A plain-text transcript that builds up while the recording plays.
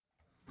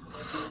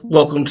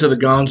Welcome to the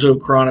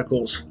Gonzo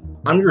Chronicles.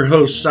 I'm your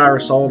host,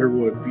 Cyrus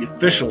Alderwood, the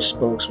official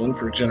spokesman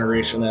for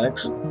Generation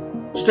X.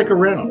 Stick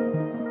around.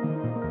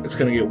 It's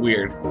going to get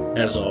weird,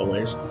 as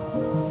always.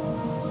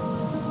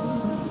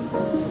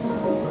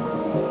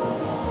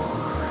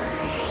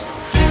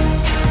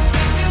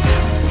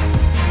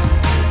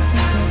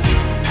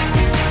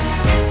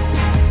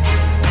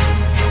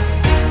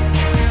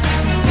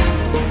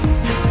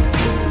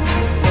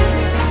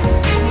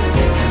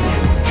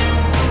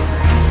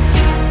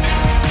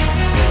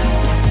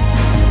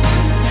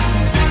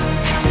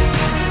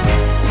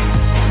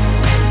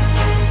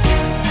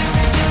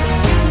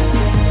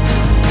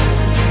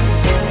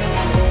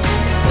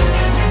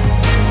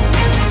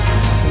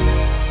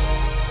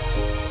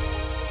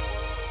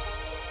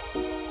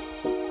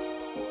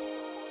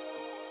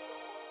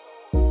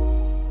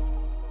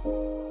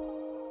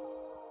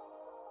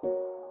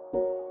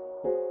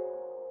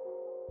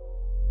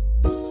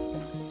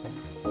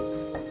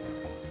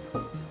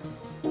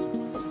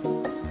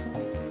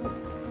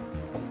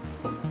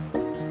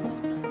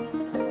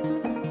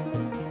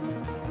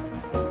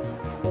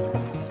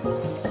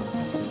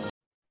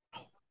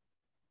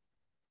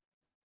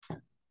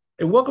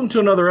 And welcome to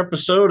another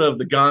episode of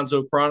the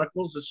Gonzo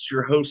Chronicles. This is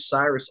your host,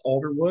 Cyrus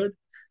Alderwood.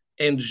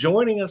 And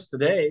joining us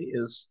today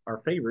is our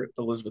favorite,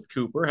 Elizabeth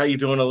Cooper. How you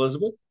doing,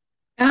 Elizabeth?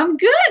 I'm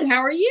good. How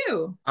are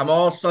you? I'm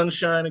all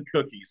sunshine and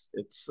cookies.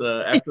 It's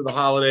after the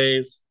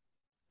holidays.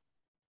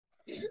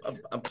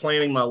 I'm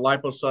planning my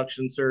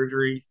liposuction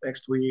surgery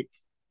next week.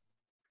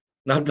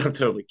 No, I'm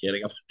totally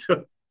kidding.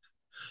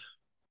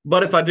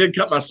 But if I did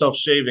cut myself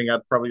shaving,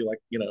 I'd probably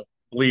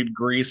bleed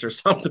grease or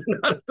something.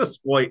 Not at this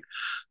point.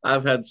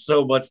 I've had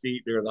so much to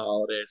eat during the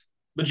holidays.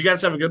 But you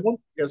guys have a good one?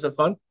 You guys have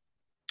fun?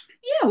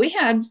 Yeah, we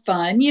had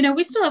fun.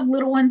 We still have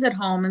little ones at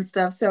home and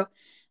stuff. So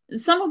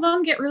some of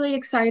them get really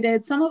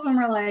excited. Some of them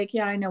are like,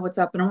 yeah, I know what's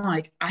up. And I'm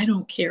like, I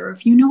don't care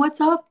if you know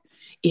what's up.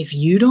 If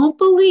you don't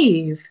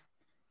believe,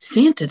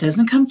 Santa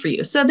doesn't come for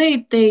you. So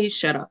they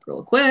shut up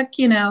real quick.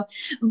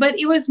 But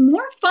it was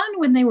more fun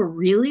when they were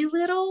really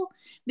little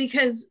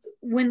because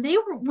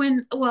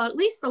at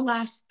least the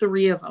last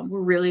three of them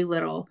were really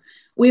little,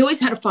 we always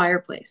had a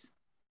fireplace.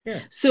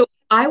 Yeah. So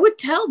I would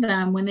tell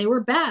them when they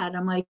were bad,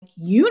 I'm like,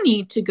 you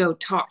need to go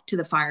talk to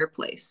the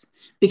fireplace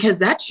because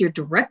that's your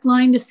direct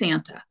line to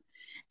Santa.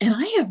 And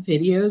I have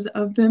videos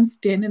of them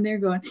standing there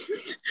going,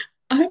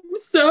 I'm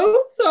so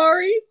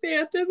sorry,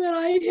 Santa, that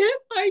I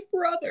hit my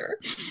brother.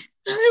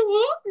 I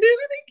won't do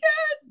it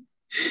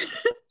again.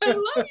 I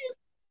love you.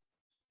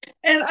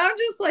 And I'm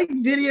just like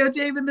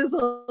videotaping this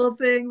whole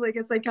thing like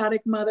a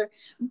psychotic mother.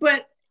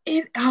 But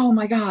oh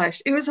my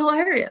gosh, it was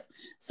hilarious.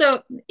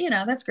 So,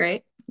 that's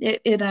great.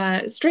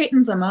 It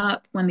straightens them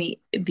up when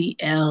the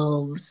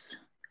elves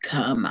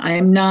come. I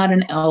am not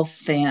an elf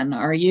fan.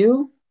 Are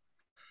you?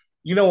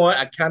 You know what?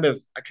 I kind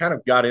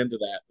of got into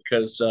that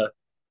because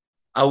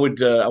I would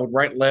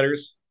write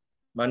letters.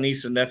 My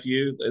niece and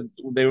nephew,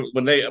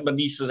 my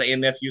nieces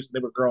and nephews, they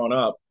were growing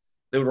up,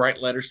 they would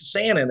write letters to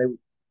Santa, and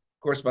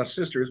of course, my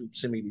sisters would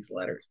send me these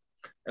letters,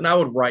 and I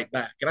would write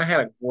back, and I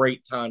had a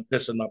great time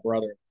pissing my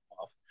brother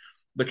off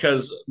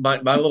because my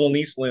little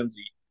niece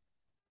Lindsay,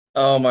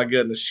 oh my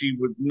goodness, she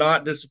would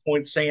not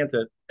disappoint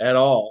Santa at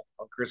all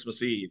on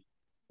Christmas Eve,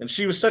 and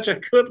she was such a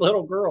good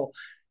little girl,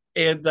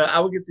 and I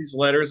would get these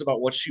letters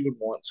about what she would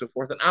want and so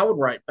forth, and I would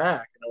write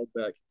back, and I would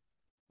be like,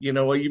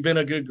 well, you've been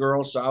a good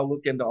girl, so I'll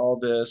look into all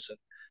this. And,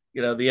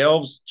 the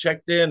elves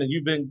checked in and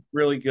you've been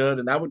really good.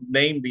 And I would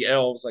name the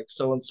elves like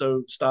so and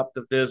so stopped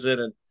to visit.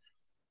 And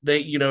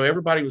they,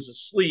 everybody was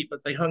asleep,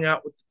 but they hung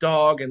out with the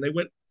dog and they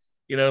went,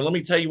 let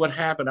me tell you what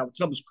happened. I would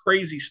tell them this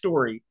crazy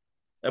story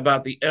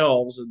about the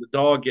elves and the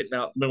dog getting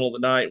out in the middle of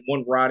the night,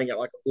 one riding it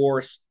like a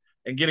horse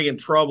and getting in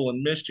trouble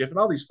and mischief and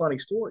all these funny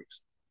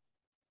stories.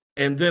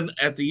 And then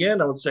at the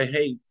end, I would say,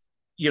 hey,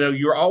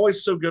 you're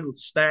always so good with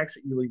snacks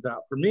that you leave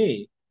out for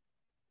me,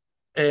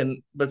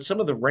 but some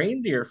of the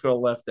reindeer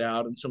feel left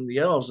out and some of the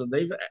elves, and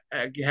they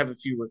have a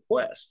few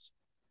requests,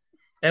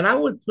 and I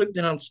would put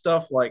down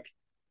stuff like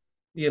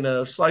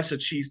slice of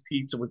cheese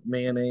pizza with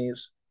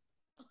mayonnaise,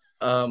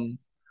 um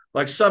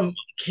like some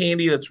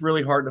candy that's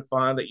really hard to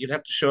find that you'd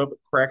have to show up at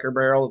Cracker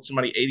Barrel that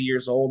somebody 80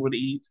 years old would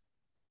eat,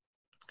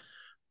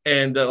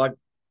 and like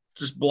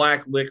just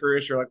black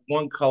licorice or like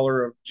one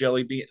color of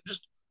jelly bean,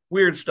 just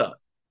weird stuff,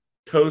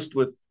 toast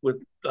with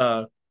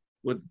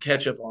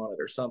ketchup on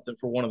it or something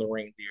for one of the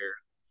reindeer,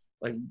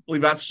 like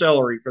leave out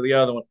celery for the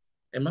other one.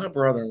 And my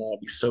brother-in-law would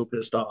be so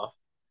pissed off.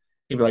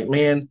 He'd be like,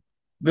 man,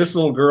 this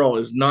little girl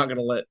is not going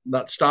to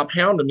not stop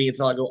hounding me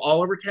until I go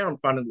all over town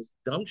finding this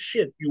dumb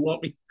shit you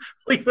want me to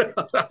leave it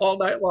out all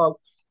night long.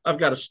 I've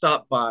got to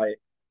stop by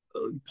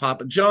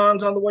Papa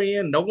John's on the way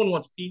in. No one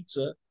wants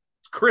pizza.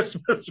 It's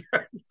Christmas,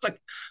 right? It's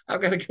like,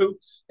 I've got to go.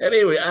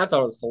 Anyway, I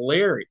thought it was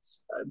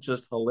hilarious.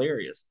 Just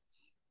hilarious.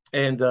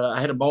 And I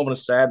had a moment of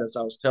sadness.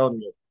 I was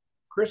telling you,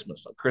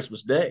 Christmas on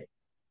Christmas Day,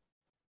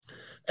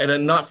 and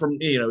then not from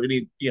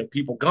any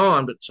people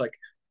gone, but it's like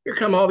here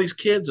come all these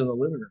kids in the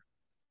living room,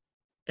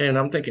 and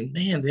I'm thinking,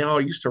 man, they all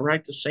used to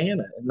write to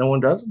Santa, and no one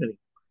does it anymore.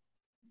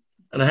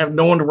 and I have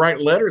no one to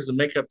write letters and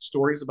make up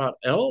stories about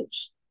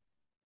elves,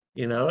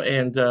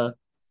 And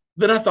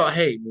then I thought,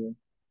 hey, man,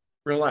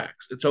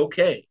 relax. It's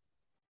okay.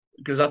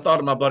 Because I thought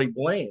of my buddy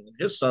Blaine, and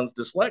his son's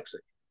dyslexic.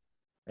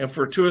 And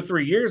for 2 or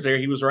 3 years there,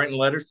 he was writing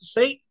letters to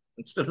Satan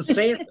instead of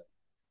Santa.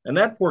 And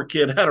that poor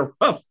kid had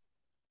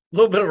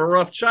little bit of a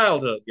rough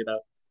childhood.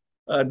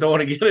 Don't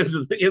want to get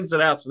into the ins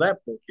and outs of that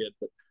poor kid.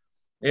 But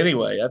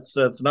anyway, that's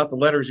not the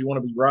letters you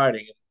want to be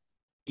writing.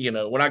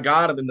 When I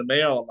got them in the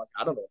mail, I'm like,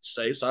 I don't know what to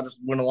say. So I just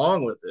went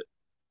along with it.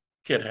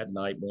 Kid had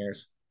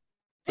nightmares.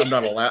 I'm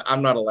not allowed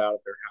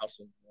at their house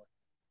anymore.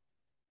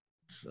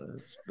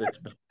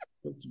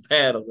 It's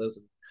bad,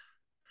 Elizabeth.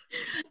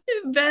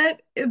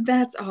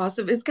 That's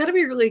awesome. It's got to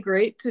be really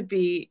great to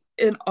be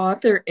an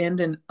author and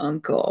an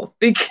uncle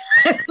because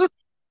that's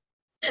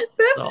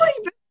Oh,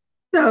 like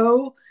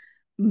so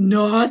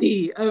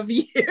naughty of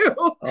you.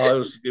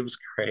 it was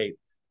great.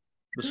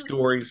 The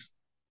stories.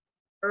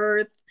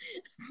 Earth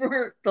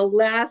for the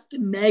last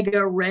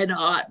mega red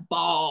hot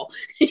ball.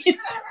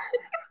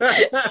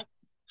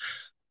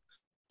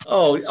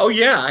 Oh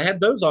yeah, I had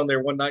those on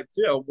there one night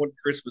too, one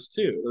Christmas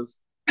too.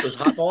 Those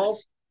hot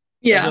balls,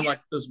 and Yeah. then like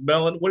those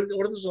melon. What are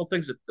those little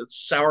things that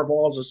sour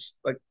balls, just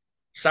like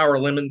sour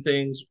lemon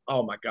things?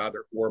 Oh my God,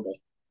 they're horrible.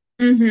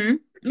 Mm-hmm.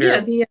 They're Yeah,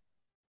 terrible. the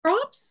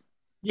props.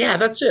 Yeah,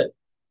 that's it.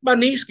 My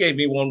niece gave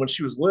me one when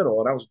she was little,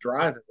 and I was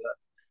driving.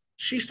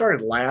 She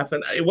started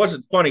laughing. It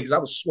wasn't funny because I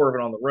was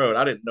swerving on the road.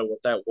 I didn't know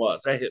what that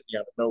was. That hit me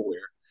out of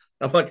nowhere.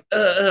 I'm like,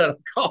 I'm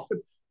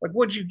coughing. Like,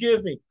 what'd you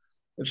give me?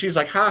 And she's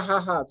like, ha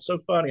ha ha. It's so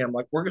funny. I'm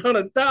like, we're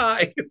gonna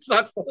die. It's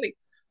not funny,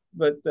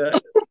 but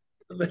that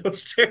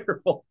was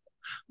terrible.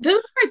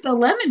 Those are the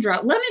lemon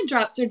drop. Lemon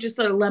drops are just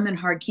a lemon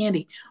hard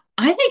candy.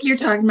 I think you're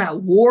talking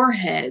about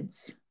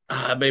warheads.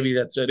 Maybe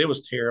that's it. It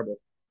was terrible.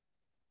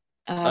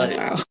 Oh It,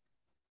 wow.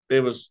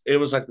 it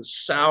was like the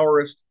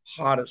sourest,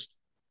 hottest.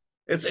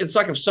 It's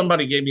like if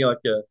somebody gave me like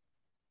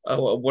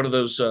one of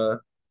those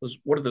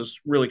what are those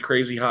really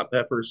crazy hot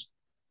peppers?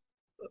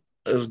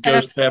 Those Uh,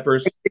 ghost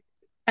peppers.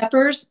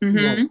 peppers. Well,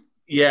 Mm-hmm.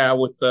 yeah,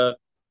 with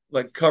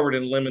like covered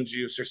in lemon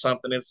juice or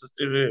something. It's just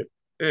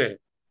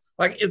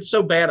like it's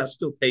so bad I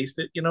still taste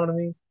it. You know what I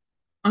mean?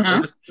 And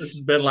Uh-huh. this has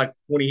been like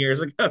 20 years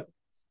ago,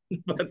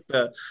 but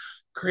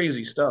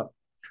crazy stuff.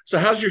 So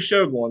how's your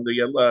show going?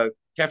 The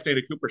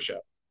Caffeinated Cooper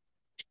show.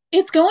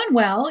 It's going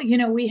well.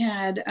 We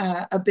had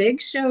a big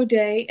show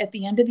day at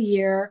the end of the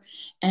year,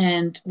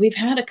 and we've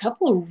had a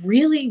couple of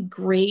really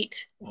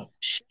great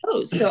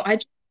shows. So I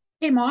just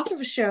came off of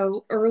a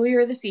show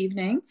earlier this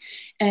evening,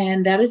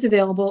 and that is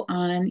available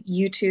on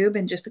YouTube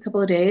in just a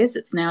couple of days.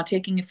 It's now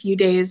taking a few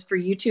days for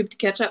YouTube to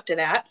catch up to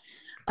that.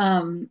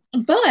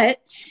 But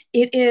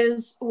it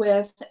is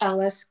with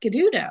Ella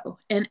Scaduto,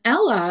 and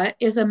Ella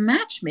is a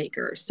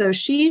matchmaker. So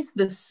she's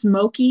the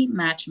smoky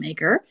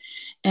matchmaker,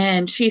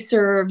 and she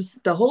serves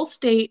the whole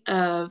state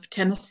of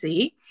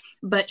Tennessee.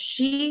 But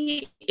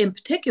she, in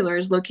particular,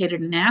 is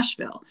located in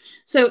Nashville.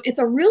 So it's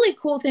a really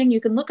cool thing. You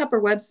can look up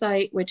her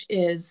website, which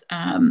is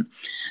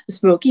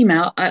Smoky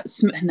Mountain,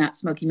 not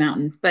Smoky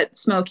Mountain, but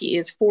Smoky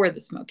is for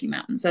the Smoky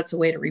Mountains. That's a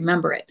way to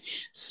remember it.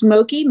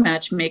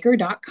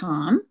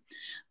 SmokyMatchmaker.com.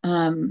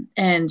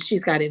 And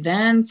she's got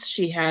events,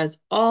 she has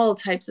all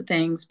types of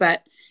things.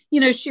 But,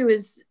 she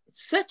was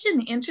such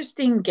an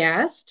interesting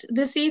guest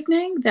this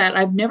evening that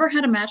I've never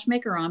had a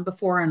matchmaker on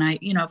before. And I,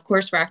 of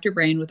course, racked her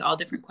brain with all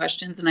different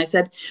questions. And I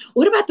said,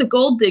 what about the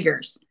gold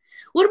diggers?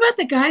 What about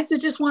the guys that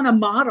just want to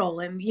model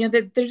and,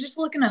 they're just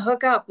looking to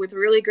hook up with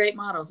really great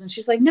models? And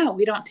she's like, no,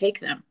 we don't take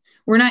them.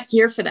 We're not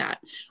here for that.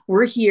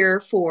 We're here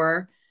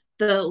for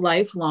the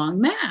lifelong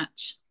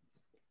match.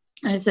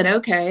 I said,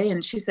 okay.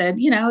 And she said,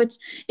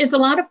 it's a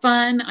lot of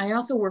fun. I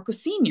also work with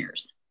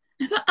seniors.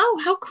 I thought,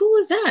 oh, how cool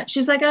is that?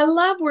 She's like, I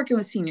love working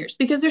with seniors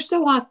because they're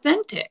so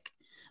authentic.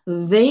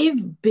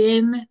 They've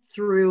been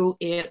through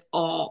it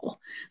all.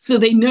 So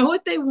they know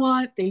what they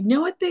want, they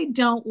know what they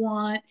don't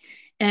want.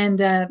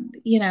 And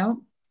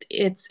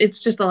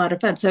it's just a lot of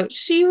fun. So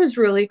she was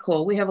really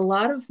cool. We have a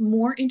lot of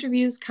more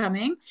interviews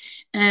coming,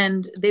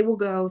 and they will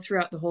go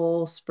throughout the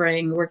whole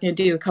spring. We're going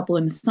to do a couple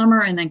in the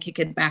summer and then kick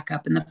it back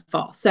up in the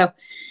fall. So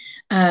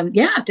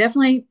yeah,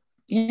 definitely,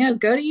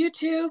 go to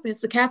YouTube.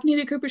 It's the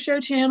Caffeinated Cooper Show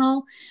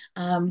channel.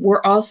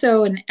 We're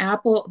also an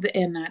Apple,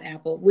 and not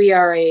Apple. We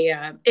are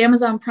a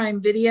Amazon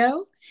Prime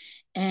Video,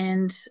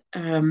 and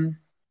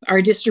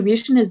our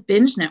distribution is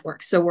Binge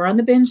Network. So we're on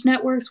the Binge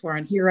Networks. We're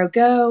on Hero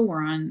Go.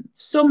 We're on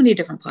so many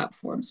different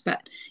platforms.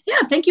 But yeah,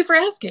 thank you for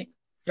asking.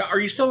 Are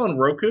you still on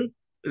Roku?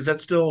 Is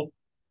that still?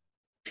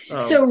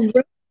 Um, So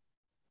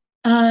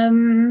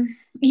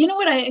you know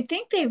what? I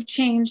think they've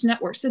changed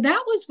networks. So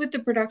that was with the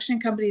production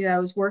company that I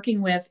was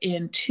working with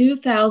in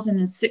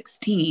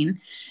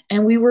 2016.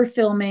 And we were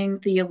filming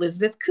the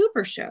Elizabeth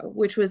Cooper show,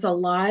 which was a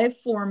live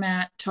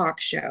format talk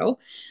show.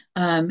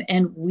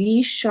 And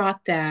we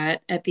shot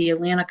that at the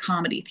Atlanta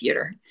Comedy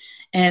Theater.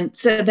 And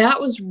so that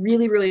was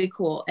really, really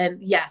cool.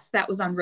 And yes, that was on